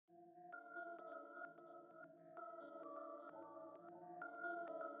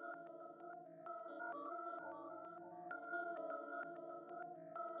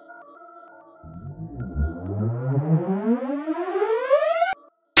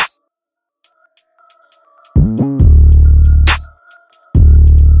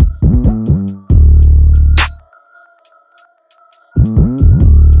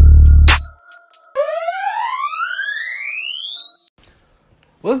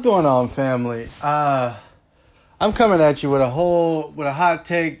going on, family? I'm coming at you with a hot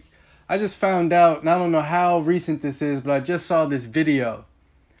take. I just found out, and I don't know how recent this is, but I just saw this video.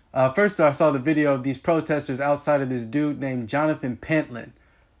 First, I saw the video of these protesters outside of this dude named Jonathan Pentland,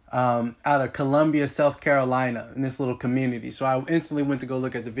 out of Columbia, South Carolina, in this little community. So I instantly went to go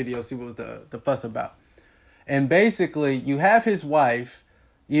look at the video, see what was the fuss about. And basically, you have his wife,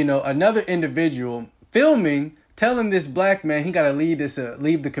 another individual filming, telling this black man he got to leave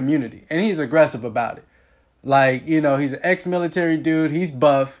the community. And he's aggressive about it. Like, he's an ex-military dude. He's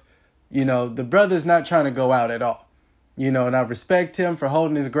buff. The brother's not trying to go out at all. And I respect him for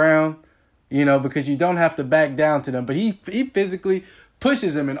holding his ground, because you don't have to back down to them. But he physically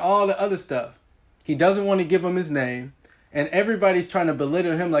pushes him and all the other stuff. He doesn't want to give him his name. And everybody's trying to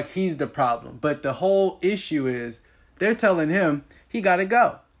belittle him like he's the problem. But the whole issue is they're telling him he got to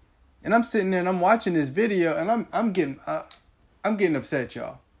go. And I'm sitting there and I'm watching this video and I'm getting upset,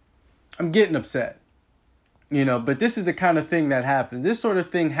 y'all. I'm getting upset. But this is the kind of thing that happens. This sort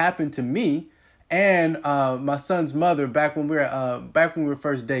of thing happened to me and my son's mother back when we were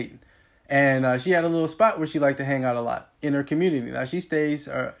first dating. And she had a little spot where she liked to hang out a lot in her community. Now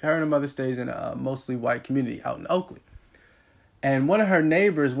her and her mother stays in a mostly white community out in Oakley. And one of her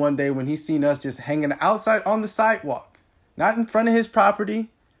neighbors one day when he seen us just hanging outside on the sidewalk, not in front of his property,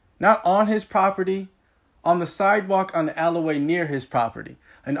 not on his property, on the sidewalk on the alleyway near his property.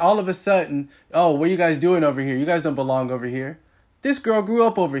 And all of a sudden, oh, what are you guys doing over here? You guys don't belong over here. This girl grew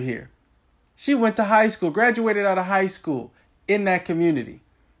up over here. She went to high school, graduated out of high school in that community.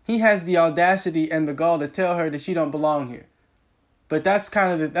 He has the audacity and the gall to tell her that she don't belong here. But that's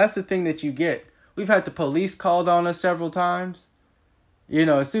that's the thing that you get. We've had the police called on us several times.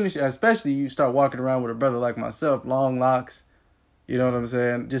 As soon as, especially you start walking around with a brother like myself, long locks, you know what I'm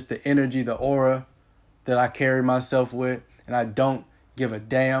saying? Just the energy, the aura that I carry myself with. And I don't give a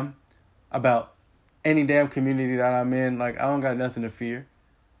damn about any damn community that I'm in. Like, I don't got nothing to fear.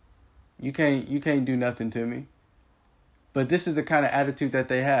 You can't do nothing to me. But this is the kind of attitude that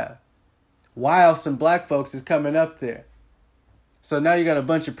they have. While some black folks is coming up there. So now you got a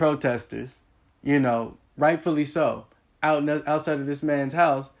bunch of protesters, rightfully so, outside of this man's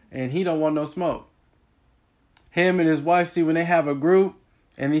house, and he don't want no smoke. Him and his wife, see, when they have a group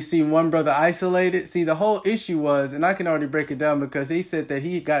and he see one brother isolated, see, the whole issue was, and I can already break it down because he said that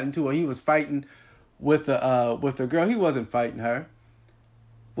he was fighting with the girl. He wasn't fighting her.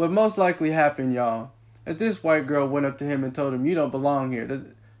 What most likely happened, y'all, is this white girl went up to him and told him, you don't belong here.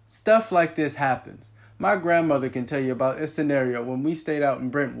 Stuff like this happens. My grandmother can tell you about a scenario when we stayed out in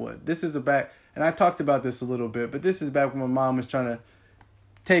Brentwood. This is and I talked about this a little bit, but this is back when my mom was trying to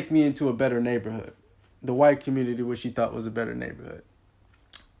take me into a better neighborhood. The white community, which she thought was a better neighborhood.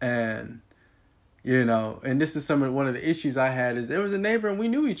 And, and this is one of the issues I had is there was a neighbor and we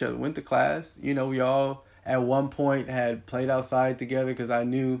knew each other, went to class. We all at one point had played outside together because I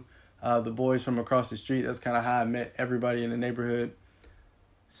knew the boys from across the street. That's kind of how I met everybody in the neighborhood.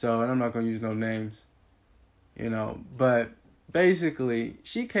 So, and I'm not going to use no names, but basically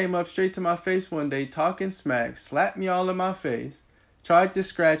she came up straight to my face one day talking smack, slapped me all in my face, tried to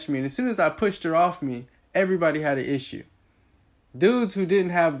scratch me. And as soon as I pushed her off me, everybody had an issue. Dudes who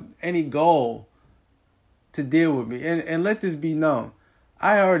didn't have any goal to deal with me. And let this be known.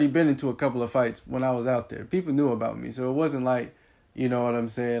 I had already been into a couple of fights when I was out there. People knew about me. So it wasn't like, you know what I'm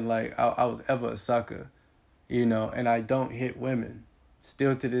saying, like I was ever a sucker, and I don't hit women.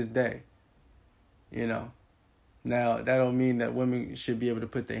 Still to this day, Now, that don't mean that women should be able to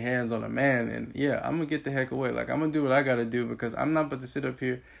put their hands on a man. And yeah, I'm going to get the heck away. Like, I'm going to do what I got to do because I'm not about to sit up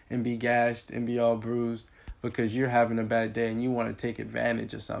here and be gashed and be all bruised because you're having a bad day and you want to take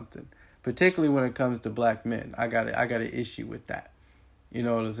advantage of something. Particularly when it comes to black men. I got an issue with that. You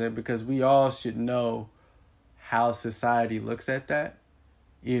know what I'm saying? Because we all should know how society looks at that.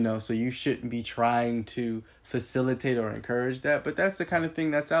 So you shouldn't be trying to facilitate or encourage that. But that's the kind of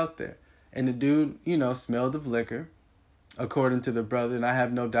thing that's out there. And the dude, smelled of liquor, according to the brother. And I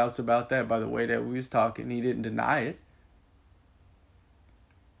have no doubts about that by the way that we was talking. He didn't deny it.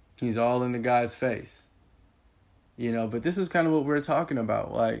 He's all in the guy's face. But this is kind of what we're talking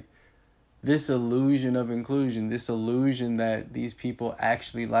about. Like, this illusion of inclusion, this illusion that these people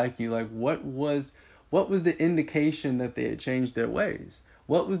actually like you. Like, what was the indication that they had changed their ways?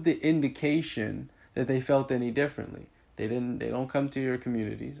 What was the indication that they felt any differently? They don't come to our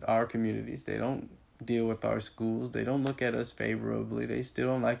communities. They don't deal with our schools. They don't look at us favorably. They still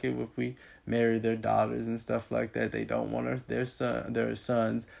don't like it if we marry their daughters and stuff like that. They don't want their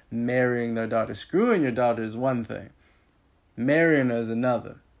sons marrying their daughters. Screwing your daughter is one thing. Marrying her is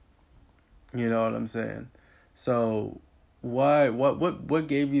another. You know what I'm saying? So Why? What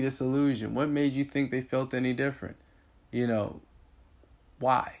gave you this illusion? What made you think they felt any different?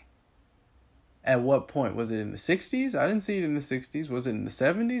 Why? At what point? Was it in the 60s? I didn't see it in the 60s. Was it in the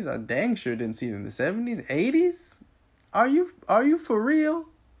 70s? I dang sure didn't see it in the 70s. 80s? Are you for real?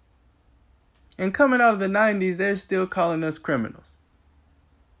 And coming out of the 90s, they're still calling us criminals.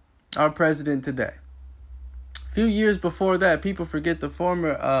 Our president today. A few years before that, people forget the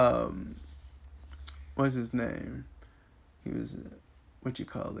former, what's his name? He was,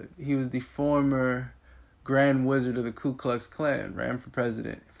 He was the former Grand Wizard of the Ku Klux Klan, ran for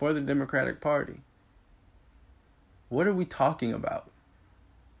president for the Democratic Party. What are we talking about?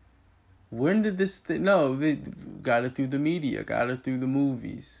 When did this no, they got it through the media, got it through the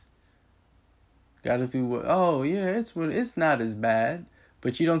movies. Got it through it's not as bad,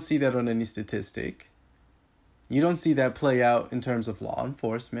 but you don't see that on any statistic. You don't see that play out in terms of law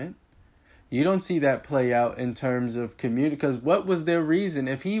enforcement. You don't see that play out in terms of community, because what was their reason?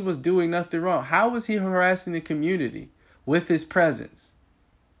 If he was doing nothing wrong, how was he harassing the community with his presence?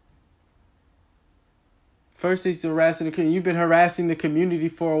 First, he's harassing the community. You've been harassing the community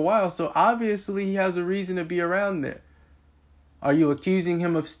for a while, so obviously he has a reason to be around there. Are you accusing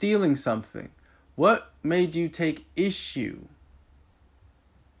him of stealing something? What made you take issue?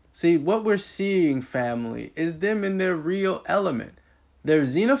 See, what we're seeing, family, is them in their real element. They're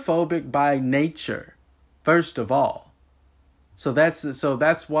xenophobic by nature, first of all. So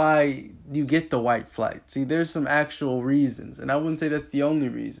that's why you get the white flight. See, there's some actual reasons, and I wouldn't say that's the only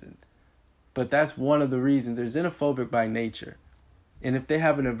reason, but that's one of the reasons. They're xenophobic by nature. And if they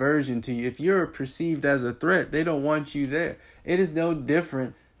have an aversion to you, if you're perceived as a threat, they don't want you there. It is no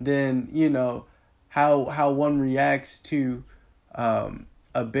different than, how one reacts to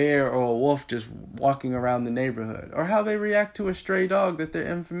a bear or a wolf just walking around the neighborhood, or how they react to a stray dog that they're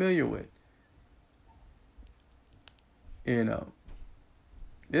unfamiliar with.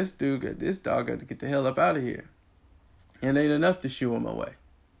 This dog got to get the hell up out of here. And ain't enough to shoo him away.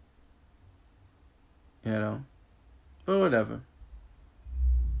 But whatever.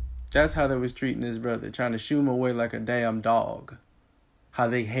 That's how they was treating his brother, trying to shoo him away like a damn dog. How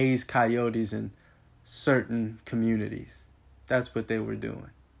they haze coyotes in certain communities. That's what they were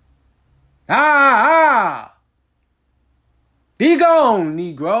doing. Be gone,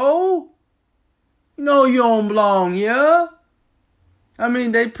 Negro. You know you don't belong here. I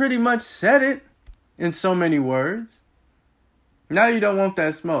mean, they pretty much said it in so many words. Now you don't want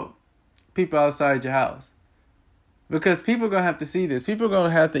that smoke. People outside your house. Because people are going to have to see this. People are going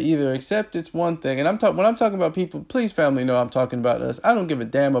to have to either accept it's one thing. And when I'm talking about people, please, family, know I'm talking about us. I don't give a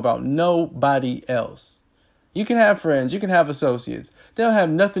damn about nobody else. You can have friends. You can have associates. They'll have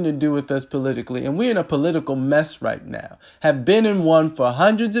nothing to do with us politically. And we're in a political mess right now. Have been in one for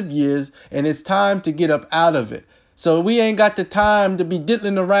hundreds of years. And it's time to get up out of it. So we ain't got the time to be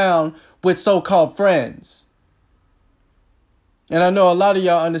diddling around with so-called friends. And I know a lot of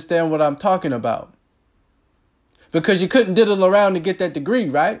y'all understand what I'm talking about. Because you couldn't diddle around to get that degree,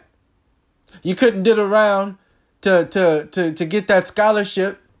 right? You couldn't diddle around to get that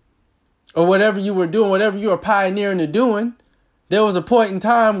scholarship. Or whatever you were doing, whatever you were pioneering to doing. There was a point in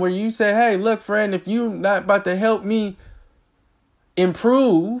time where you said, hey, look, friend, if you're not about to help me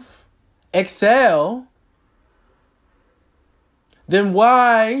improve, excel, then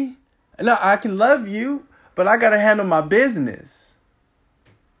why? No, I can love you, but I got to handle my business.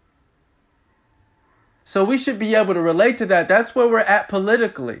 So we should be able to relate to that. That's where we're at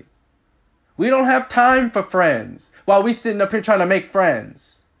politically. We don't have time for friends while we sitting up here trying to make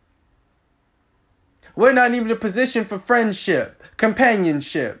friends. We're not even in a position for friendship,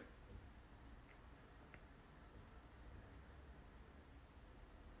 companionship.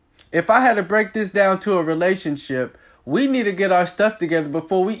 If I had to break this down to a relationship, we need to get our stuff together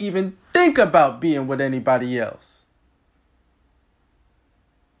before we even think about being with anybody else.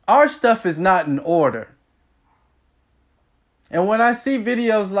 Our stuff is not in order. And when I see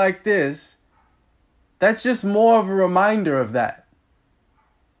videos like this, that's just more of a reminder of that.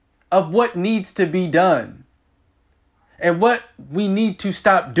 Of what needs to be done. And what we need to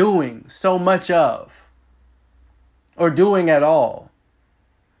stop doing so much of. Or doing at all.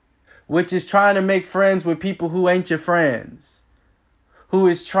 Which is trying to make friends with people who ain't your friends. Who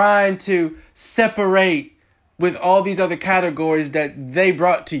is trying to separate with all these other categories that they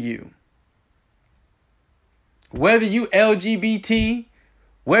brought to you. Whether you LGBT,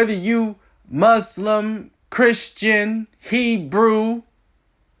 whether you Muslim, Christian, Hebrew,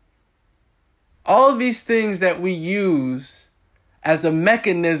 all these things that we use as a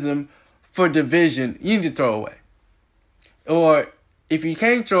mechanism for division, you need to throw away. Or if you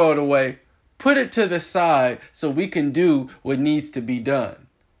can't throw it away, put it to the side so we can do what needs to be done.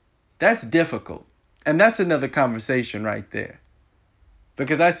 That's difficult. And that's another conversation right there.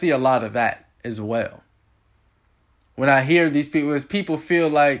 Because I see a lot of that as well. When I hear these people, as people feel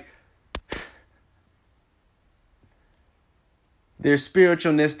like their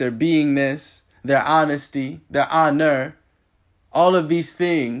spiritualness, their beingness, their honesty, their honor, all of these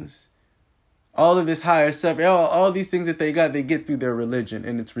things, all of this higher stuff, all these things that they get through their religion,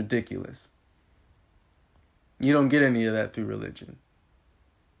 and it's ridiculous. You don't get any of that through religion.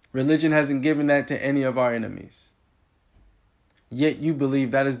 Religion hasn't given that to any of our enemies. Yet you believe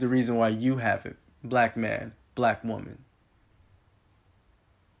that is the reason why you have it, black man, black woman.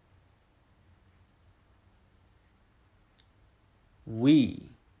 We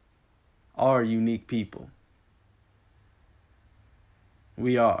are unique people.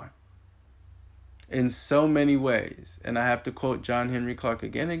 We are. In so many ways. And I have to quote John Henry Clark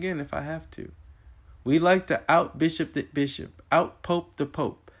again if I have to. We like to out-bishop the bishop, out-pope the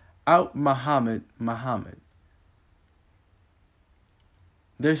pope, out-Muhammad.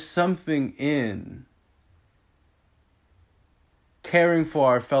 There's something in caring for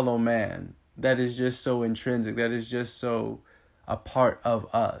our fellow man that is just so intrinsic, that is just so a part of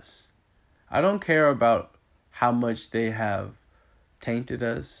us. I don't care about how much they have tainted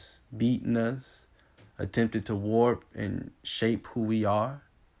us, beaten us, attempted to warp and shape who we are.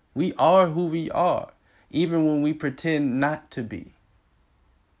 We are who we are, even when we pretend not to be.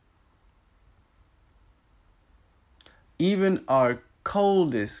 Even our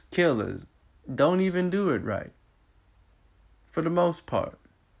coldest killers don't even do it right, for the most part.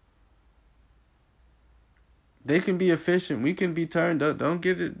 They can be efficient. We can be turned up. Don't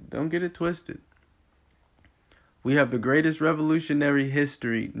get it twisted. We have the greatest revolutionary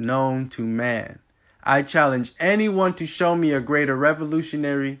history known to man. I challenge anyone to show me a greater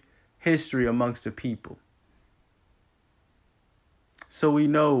revolutionary history amongst the people. So we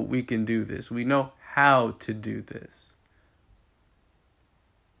know we can do this. We know how to do this.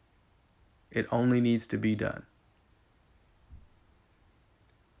 It only needs to be done.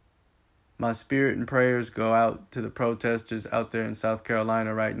 My spirit and prayers go out to the protesters out there in South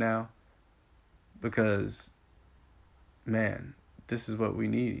Carolina right now, because, man, this is what we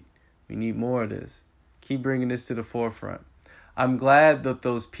need. We need more of this. Keep bringing this to the forefront. I'm glad that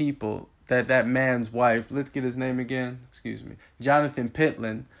those people, that man's wife, let's get his name again, Jonathan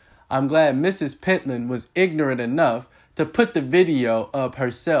Pentland. I'm glad Mrs. Pentland was ignorant enough to put the video up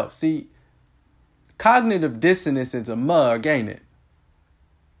herself. See, cognitive dissonance is a mug, ain't it?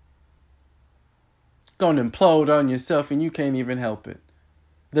 Gonna implode on yourself and you can't even help it.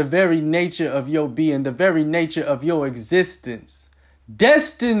 The very nature of your being, the very nature of your existence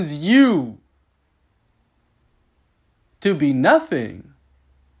destines you to be nothing.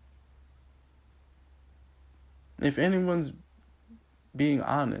 If anyone's being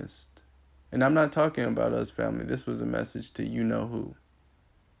honest, and I'm not talking about us, family, this was a message to you know who.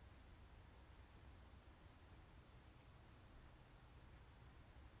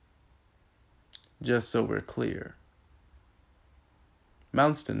 Just so we're clear.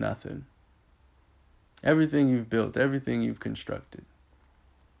 Amounts to nothing. Everything you've built, everything you've constructed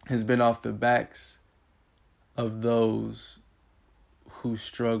has been off the backs of those who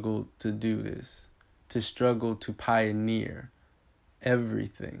struggled to do this, to struggle to pioneer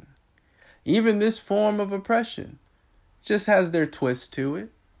everything. Even this form of oppression just has their twist to it.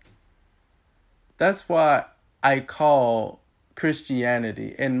 That's why I call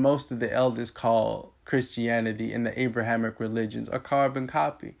Christianity, and most of the elders call Christianity and the Abrahamic religions, a carbon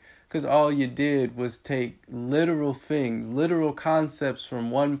copy. Because all you did was take literal things, literal concepts from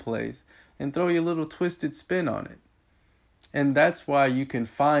one place and throw your little twisted spin on it. And that's why you can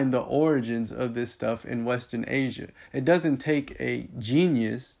find the origins of this stuff in Western Asia. It doesn't take a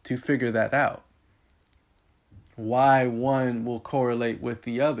genius to figure that out. Why one will correlate with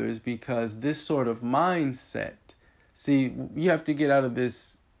the others, because this sort of mindset, see, you have to get out of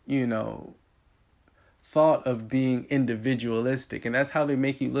this, thought of being individualistic. And that's how they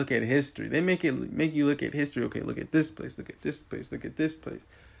make you look at history. They make you look at history. Okay, look at this place, look at this place, look at this place.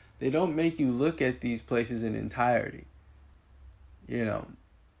 They don't make you look at these places in entirety.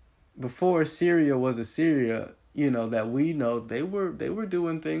 Before Syria was Assyria, that we know, they were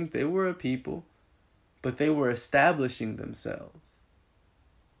doing things. They were a people, but they were establishing themselves.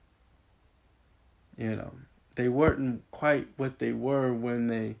 They weren't quite what they were when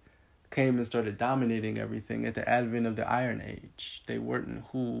they came and started dominating everything at the advent of the Iron Age. They weren't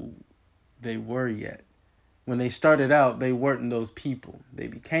who they were yet. When they started out, they weren't those people. They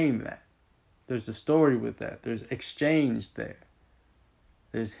became that. There's a story with that. There's exchange there.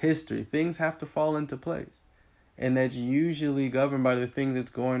 There's history. Things have to fall into place. And that's usually governed by the things that's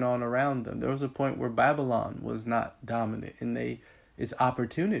going on around them. There was a point where Babylon was not dominant, and it's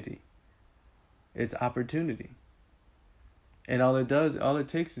opportunity. It's opportunity. And all it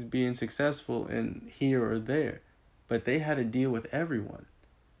takes is being successful in here or there. But they had to deal with everyone.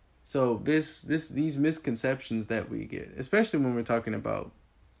 So these misconceptions that we get, especially when we're talking about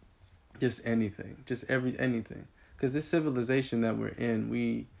just anything, anything. Because this civilization that we're in,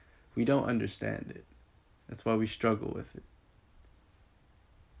 we don't understand it. That's why we struggle with it.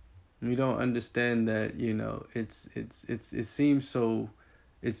 We don't understand that, it seems so,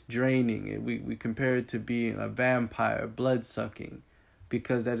 it's draining. We compare it to being a vampire, blood sucking,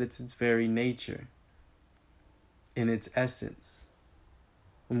 because that it's its very nature, in its essence.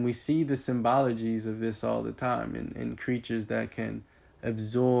 When we see the symbologies of this all the time in creatures that can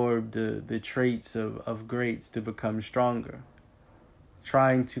absorb the traits of greats to become stronger,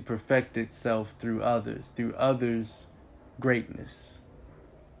 trying to perfect itself through others' greatness.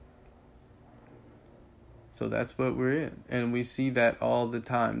 So that's what we're in. And we see that all the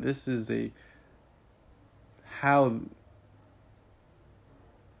time. This is how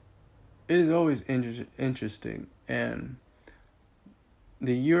it is always interesting. And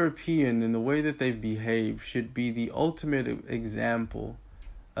the European and the way that they've behaved should be the ultimate example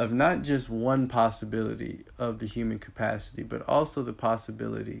of not just one possibility of the human capacity, but also the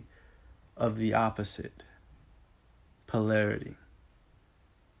possibility of the opposite, polarity.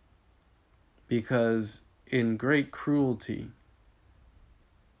 Because in great cruelty,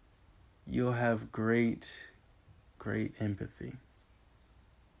 you'll have great, great empathy.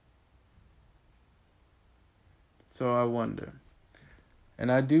 So I wonder,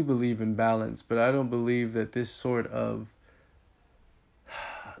 and I do believe in balance, but I don't believe that this sort of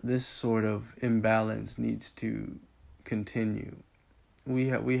imbalance needs to continue. We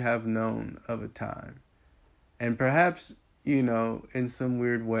have known of a time, and perhaps, in some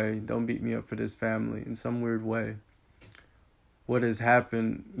weird way, don't beat me up for this, family, in some weird way, what has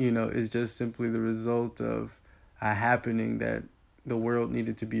happened, is just simply the result of a happening that the world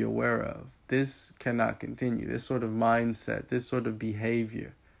needed to be aware of. This cannot continue. This sort of mindset, this sort of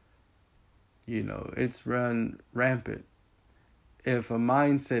behavior, it's run rampant. If a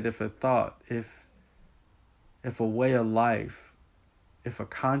mindset, if a thought, if a way of life, if a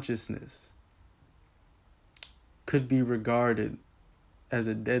consciousness could be regarded as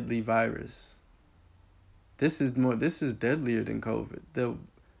a deadly virus, this is deadlier than COVID.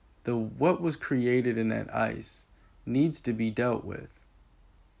 The what was created in that ice needs to be dealt with.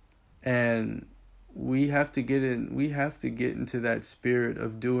 And we have to get into that spirit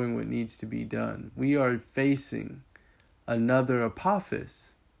of doing what needs to be done. We are facing another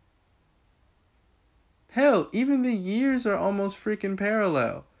Apophis. Hell, even the years are almost freaking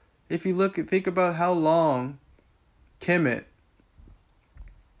parallel. If you think about how long Kemet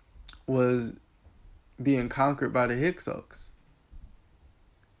was being conquered by the Hyksos,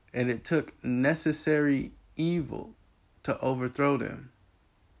 and it took necessary evil to overthrow them.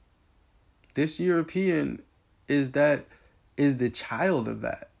 This European is the child of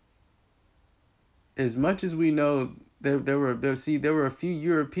that. As much as we know, there were a few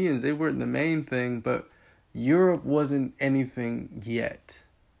Europeans. They weren't the main thing, but Europe wasn't anything yet.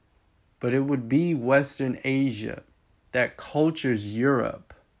 But it would be Western Asia that cultures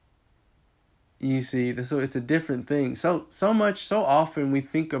Europe. You see, so it's a different thing. So often we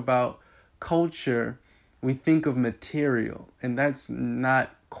think about culture, we think of material, and that's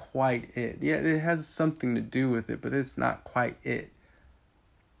not quite it. Yeah, it has something to do with it, but it's not quite it.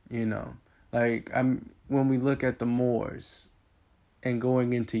 When we look at the Moors and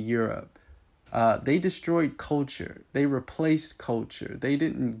going into Europe, they destroyed culture. They replaced culture. They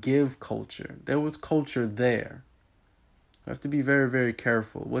didn't give culture. There was culture there. We have to be very, very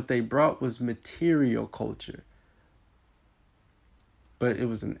careful. What they brought was material culture. But it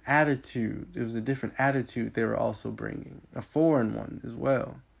was an attitude. It was a different attitude they were also bringing. A foreign one as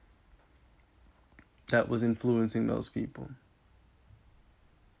well. That was influencing those people.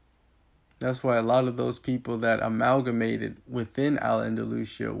 That's why a lot of those people that amalgamated within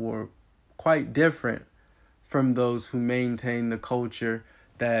Al-Andalusia were quite different from those who maintained the culture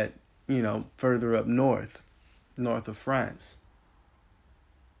that, further up north of France.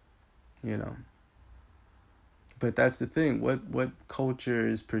 But that's the thing. What culture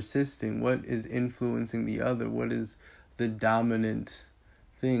is persisting? What is influencing the other? What is the dominant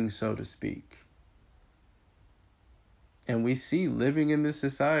thing, so to speak? And we see living in this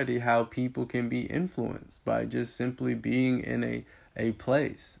society how people can be influenced by just simply being in a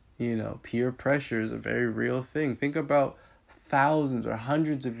place. Peer pressure is a very real thing. Think about thousands or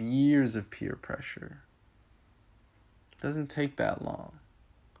hundreds of years of peer pressure. It doesn't take that long.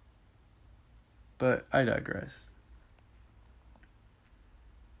 But I digress.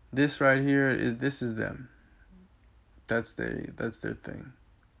 This right here this is them. That's their thing.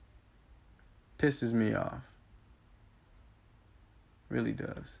 Pisses me off. Really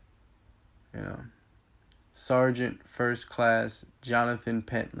does. You know. Sergeant First Class Jonathan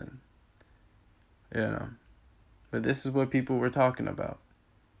Pentland. You know. But this is what people were talking about.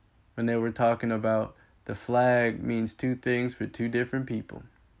 When they were talking about the flag means two things for two different people.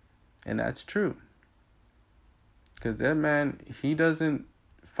 And that's true. Because that man, he doesn't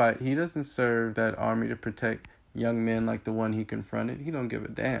fight. He doesn't serve that army to protect young men like the one he confronted. He don't give a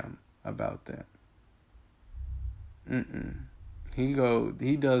damn about that. He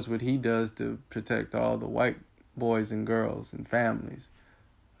does what he does to protect all the white boys and girls and families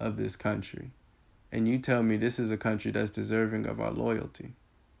of this country. And you tell me this is a country that's deserving of our loyalty.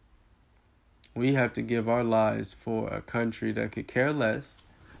 We have to give our lives for a country that could care less,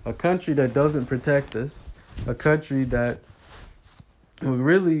 a country that doesn't protect us, a country that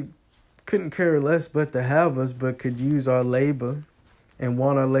really couldn't care less but to have us, but could use our labor and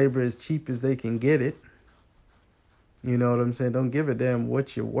want our labor as cheap as they can get it. You know what I'm saying? Don't give a damn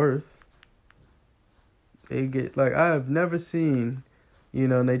what you're worth. They get, like, I have never seen, you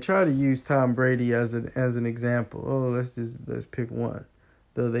know, and they try to use Tom Brady as an example. Oh, let's pick one.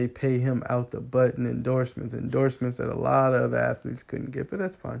 Though they pay him out the butt in endorsements that a lot of other athletes couldn't get, but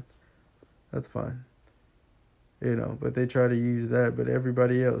that's fine. That's fine. You know, but they try to use that, but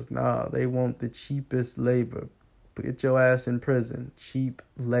everybody else, nah, they want the cheapest labor. Put your ass in prison. Cheap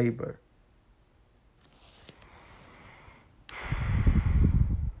labor.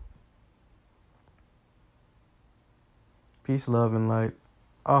 Peace, love, and light.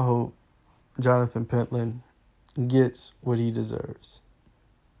 I hope Johnathan Pentland gets what he deserves.